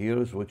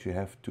 here's what you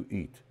have to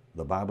eat.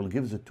 The Bible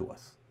gives it to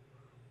us.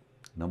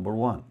 Number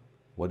 1,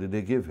 what did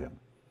they give him?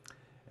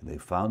 And they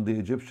found the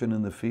Egyptian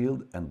in the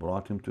field and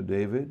brought him to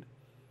David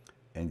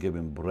and gave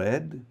him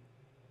bread,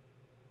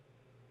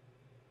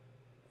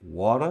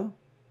 water.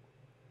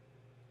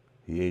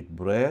 He ate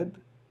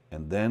bread,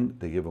 and then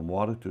they gave him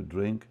water to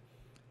drink,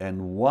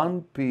 and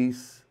 1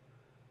 piece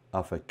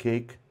of a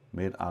cake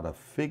made out of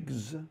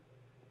figs,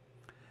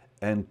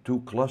 and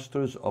 2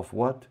 clusters of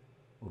what?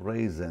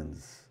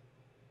 Raisins.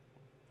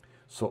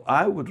 So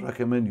I would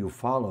recommend you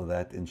follow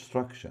that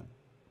instruction.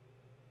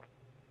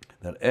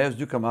 That as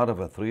you come out of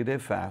a 3-day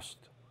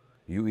fast,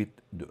 you eat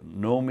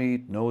no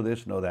meat, no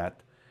this, no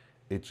that.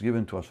 It's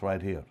given to us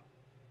right here.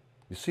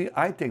 You see,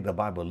 I take the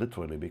Bible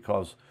literally,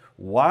 because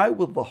why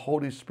would the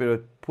Holy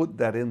Spirit put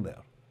that in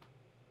there?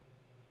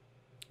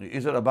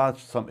 Is it about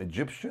some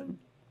Egyptian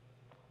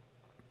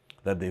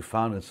that they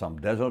found in some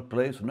desert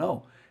place?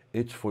 No,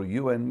 it's for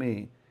you and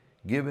me,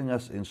 giving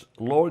us,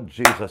 Lord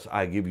Jesus,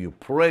 I give you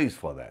praise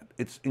for that.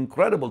 It's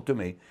incredible to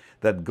me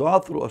that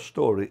God, through a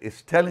story,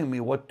 is telling me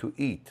what to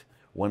eat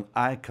when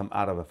I come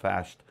out of a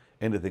fast,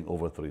 anything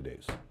over 3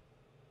 days.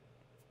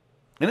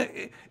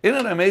 Isn't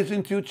it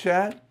amazing to you,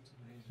 Chad,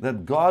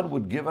 that God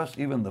would give us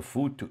even the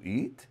food to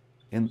eat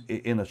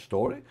in a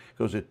story?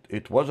 Because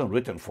it wasn't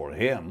written for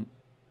him,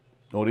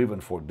 nor even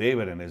for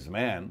David and his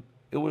man.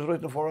 It was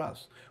written for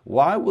us.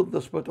 Why would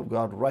the Spirit of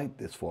God write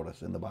this for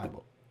us in the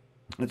Bible?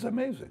 It's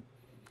amazing.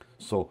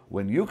 So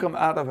when you come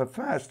out of a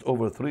fast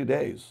over 3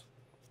 days,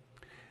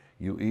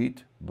 you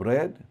eat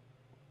bread,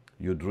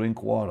 you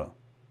drink water.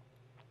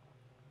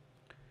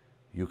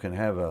 You can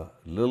have a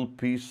little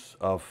piece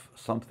of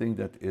something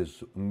that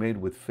is made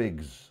with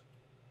figs.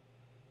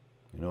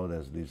 You know,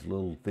 there's these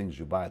little things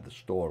you buy at the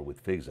store with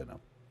figs in them.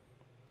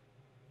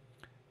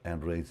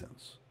 And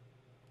raisins.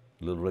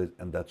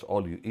 And that's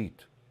all you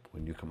eat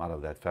when you come out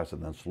of that fast,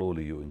 and then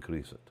slowly you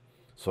increase it.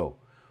 So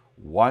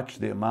watch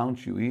the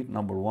amount you eat,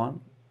 number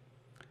 1.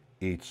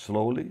 Eat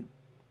slowly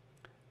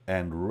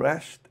and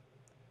rest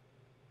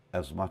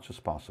as much as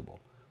possible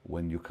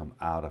when you come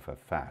out of a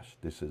fast.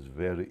 This is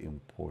very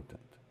important,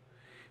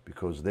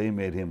 because they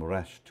made him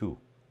rest too.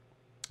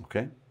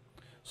 Okay?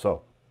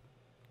 So,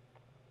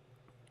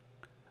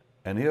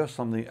 and here's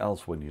something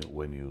else when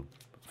you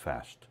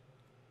fast.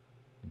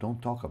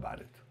 Don't talk about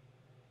it.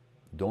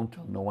 Don't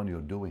tell no one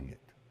you're doing it.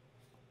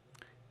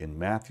 In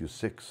Matthew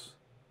 6,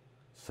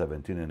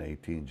 17 and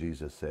 18,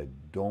 Jesus said,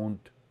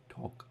 don't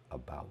talk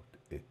about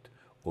it,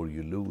 or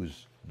you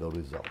lose the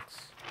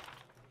results.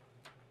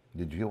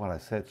 Did you hear what I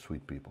said,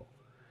 sweet people?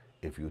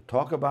 If you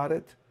talk about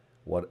it,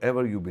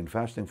 whatever you've been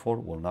fasting for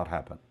will not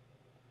happen.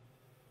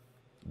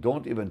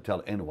 Don't even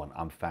tell anyone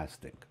I'm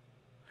fasting.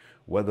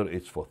 Whether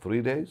it's for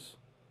 3 days,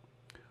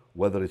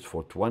 whether it's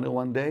for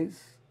 21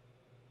 days,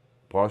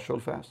 partial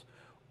fast,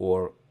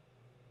 or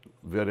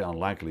very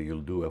unlikely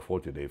you'll do a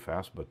 40-day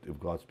fast, but if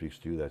God speaks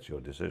to you, that's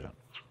your decision.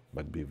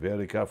 But be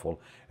very careful,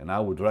 and I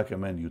would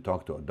recommend you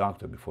talk to a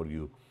doctor before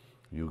you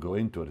go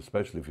into it,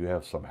 especially if you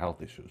have some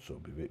health issues. So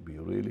be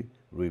really,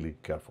 really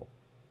careful.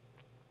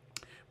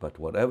 But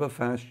whatever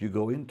fast you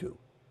go into,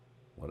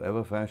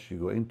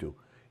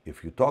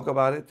 if you talk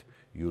about it,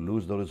 you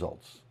lose the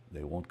results.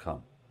 They won't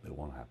come. They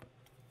won't happen.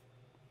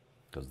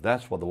 Because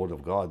that's what the Word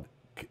of God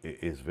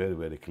is very,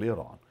 very clear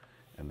on.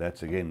 And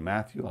that's, again,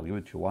 Matthew. I'll give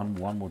it to you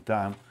one more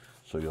time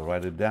so you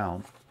write it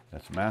down.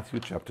 That's Matthew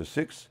chapter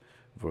 6,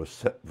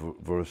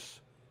 verse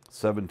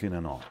 17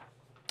 and on.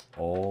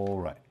 All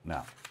right.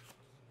 Now,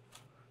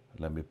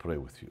 let me pray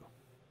with you.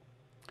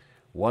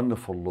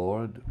 Wonderful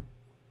Lord,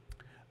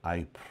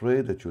 I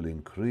pray that you'll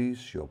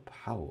increase your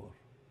power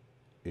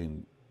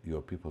in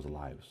your people's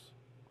lives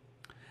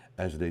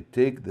as they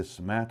take this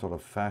matter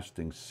of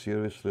fasting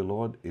seriously,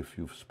 Lord, if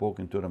you've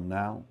spoken to them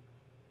now,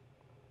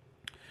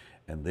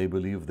 and they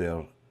believe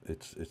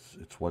it's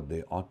what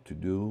they ought to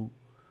do,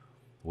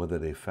 whether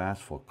they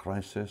fast for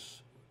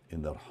crisis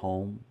in their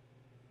home,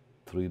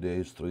 3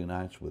 days, 3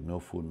 nights with no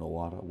food, no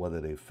water, whether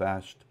they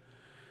fast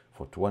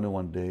for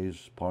 21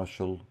 days,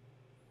 partial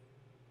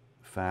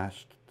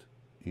fast,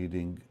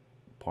 eating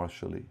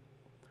partially,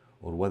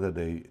 or whether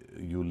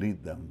you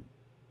lead them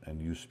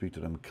and you speak to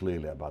them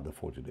clearly about the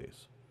 40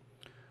 days.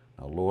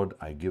 Now, Lord,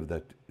 I give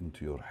that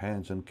into your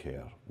hands and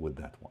care with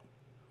that one.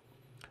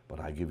 But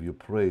I give you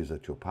praise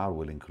that your power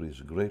will increase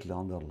greatly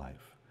on their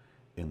life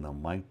in the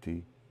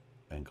mighty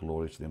and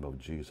glorious name of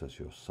Jesus,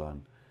 your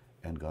Son.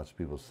 And God's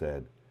people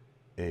said,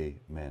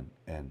 amen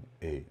and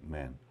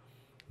amen.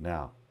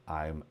 Now,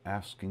 I'm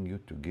asking you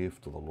to give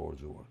to the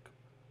Lord's work.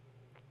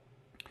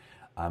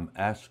 I'm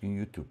asking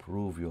you to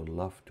prove your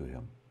love to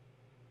him.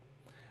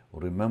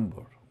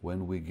 Remember,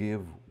 when we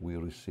give, we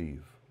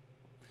receive.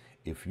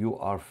 If you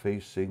are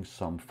facing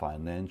some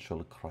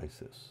financial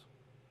crisis,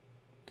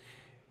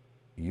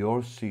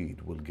 your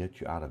seed will get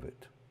you out of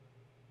it.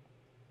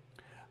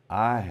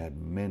 I had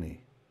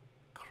many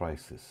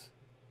crises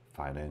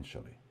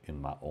financially in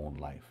my own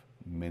life,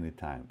 many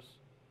times.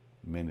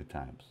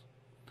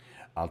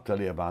 I'll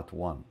tell you about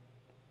one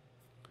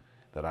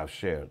that I've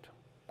shared.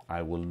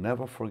 I will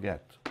never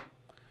forget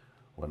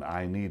when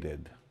I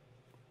needed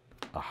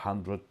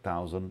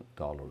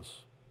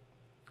 $100,000,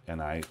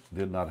 and I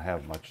did not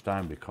have much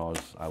time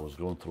because I was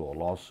going through a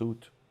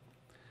lawsuit,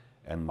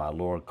 and my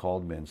lawyer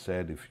called me and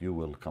said, if you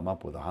will come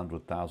up with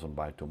 $100,000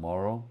 by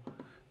tomorrow,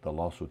 the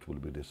lawsuit will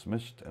be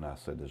dismissed. And I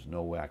said, there's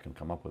no way I can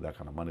come up with that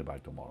kind of money by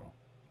tomorrow.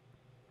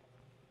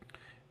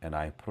 And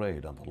I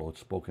prayed, and the Lord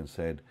spoke and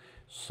said,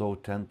 sow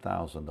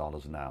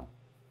 $10,000 now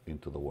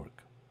into the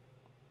work,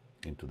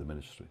 into the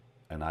ministry.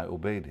 And I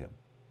obeyed him.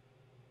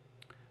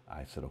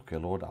 I said, okay,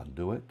 Lord, I'll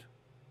do it.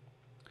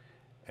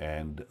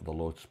 And the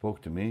Lord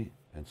spoke to me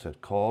and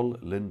said, call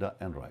Linda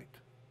Enright.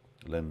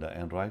 Linda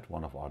Enright,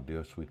 one of our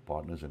dear sweet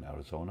partners in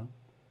Arizona.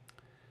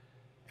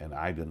 And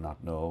I did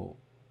not know,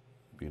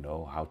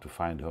 how to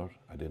find her.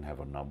 I didn't have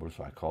her number,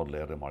 so I called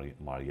Larry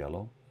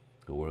Mariello,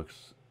 who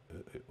works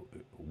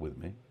with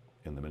me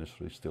in the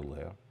ministry, still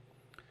there.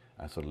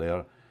 I said,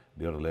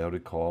 dear Larry,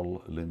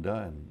 call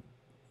Linda and,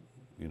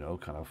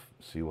 kind of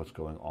see what's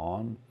going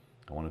on.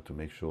 I wanted to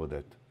make sure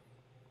that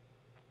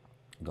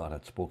God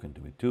had spoken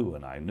to me too,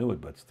 and I knew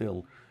it, but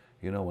still,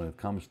 when it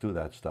comes to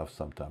that stuff,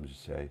 sometimes you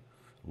say,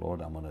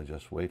 Lord, I'm going to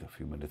just wait a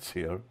few minutes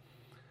here.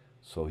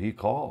 So he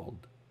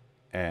called,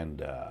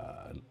 and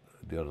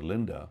dear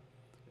Linda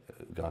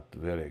got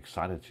very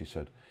excited. She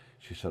said,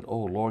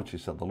 oh, Lord, she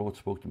said, the Lord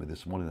spoke to me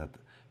this morning that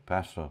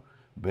Pastor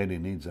Benny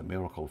needs a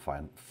miracle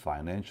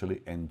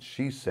financially. And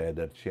she said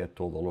that she had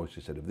told the Lord,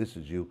 she said, if this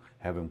is you,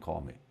 have him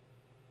call me.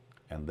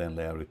 And then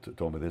Larry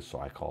told me this, so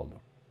I called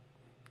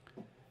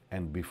her.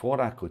 And before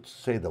I could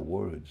say the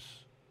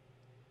words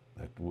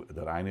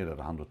that I needed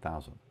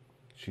 100,000,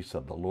 she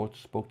said, the Lord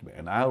spoke to me.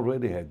 And I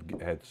already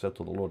had said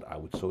to the Lord, I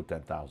would sow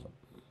 10,000.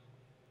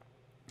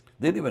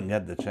 Didn't even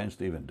get the chance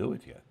to even do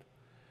it yet.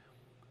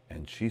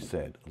 And she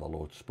said, the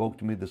Lord spoke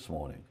to me this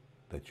morning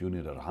that you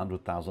needed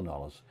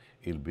 $100,000.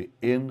 It'll be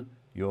in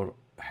your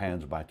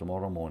hands by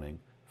tomorrow morning,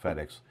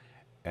 FedEx.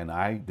 And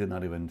I did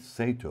not even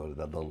say to her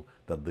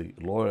that the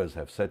lawyers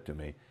have said to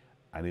me,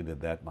 I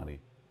needed that money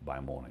by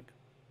morning.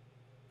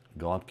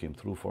 God came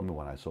through for me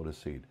when I sowed the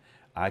seed.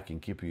 I can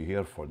keep you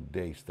here for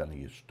days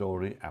telling you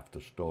story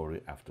after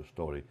story after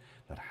story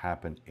that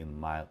happened in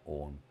my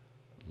own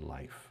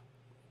life.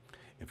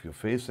 If you're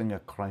facing a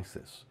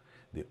crisis,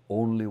 the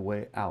only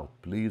way out,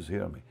 please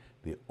hear me,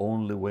 the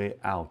only way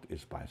out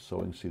is by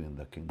sowing seed in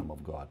the kingdom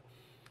of God.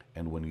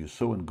 And when you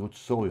sow in good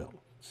soil,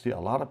 see, a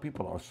lot of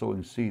people are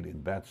sowing seed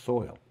in bad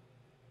soil.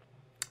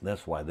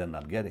 That's why they're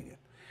not getting it.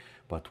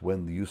 But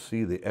when you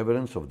see the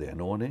evidence of the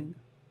anointing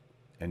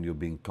and you're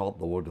being taught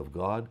the word of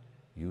God,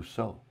 you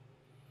sow.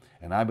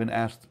 And I've been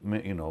asked,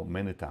 many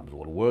times,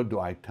 well, where do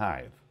I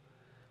tithe?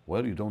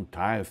 Well, you don't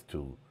tithe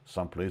to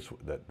some place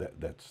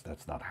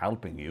that's not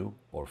helping you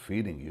or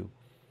feeding you.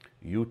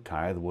 You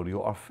tithe where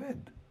you are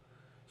fed.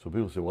 So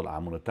people say, well,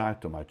 I'm going to tithe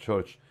to my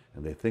church,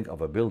 and they think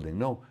of a building.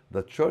 No,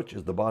 the church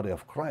is the body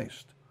of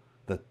Christ.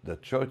 The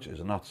church is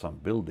not some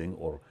building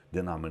or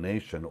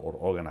denomination or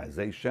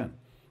organization.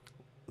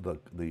 The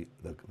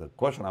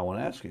question I want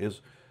to ask you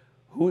is,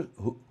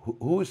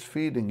 who is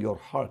feeding your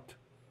heart?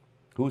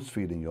 Who's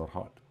feeding your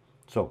heart?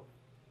 So,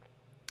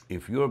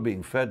 if you're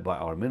being fed by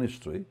our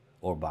ministry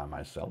or by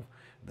myself,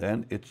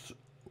 then it's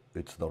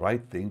the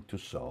right thing to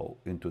sow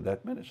into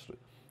that ministry.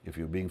 If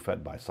you're being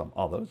fed by some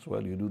others,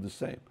 well, you do the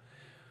same.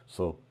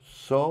 So,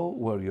 sow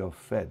where you're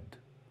fed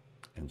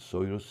and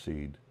sow your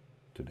seed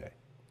today.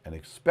 And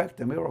expect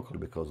a miracle,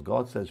 because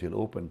God says He'll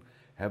open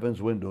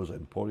heaven's windows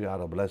and pour you out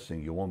a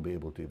blessing you won't be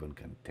able to even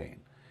contain.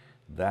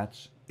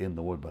 That's in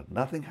the Word. But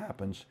nothing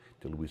happens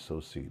till we sow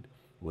seed.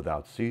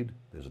 Without seed,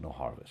 there's no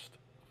harvest.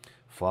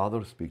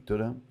 Father, speak to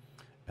them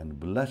and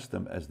bless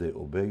them as they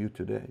obey you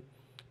today.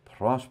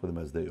 Prosper them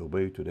as they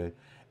obey you today.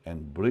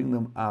 and bring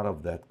them out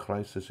of that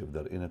crisis if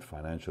they're in it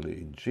financially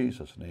in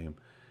Jesus' name,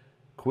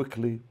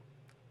 quickly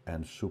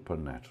and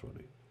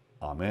supernaturally.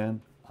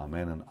 Amen,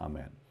 amen, and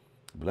amen.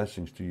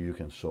 Blessings to you. You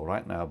can sow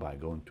right now by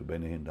going to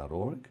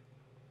bennyhinn.org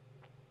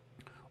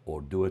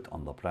or do it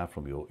on the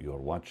platform you're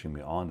watching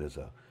me on. There's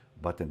a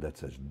button that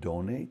says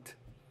donate.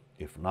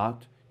 If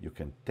not, you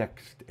can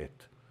text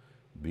it,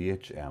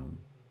 BHM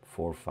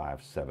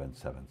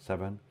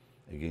 45777.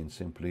 Again,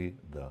 simply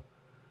the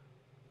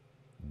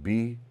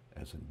B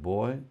as in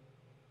boy,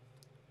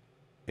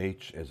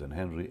 H as in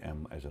Henry,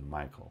 M as in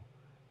Michael,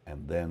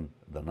 and then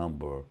the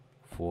number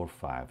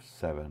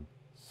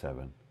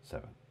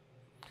 45777.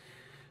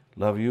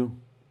 Love you.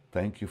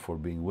 Thank you for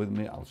being with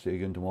me. I'll see you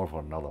again tomorrow for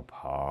another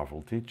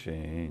powerful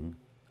teaching.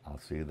 I'll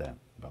see you then.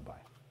 Bye-bye.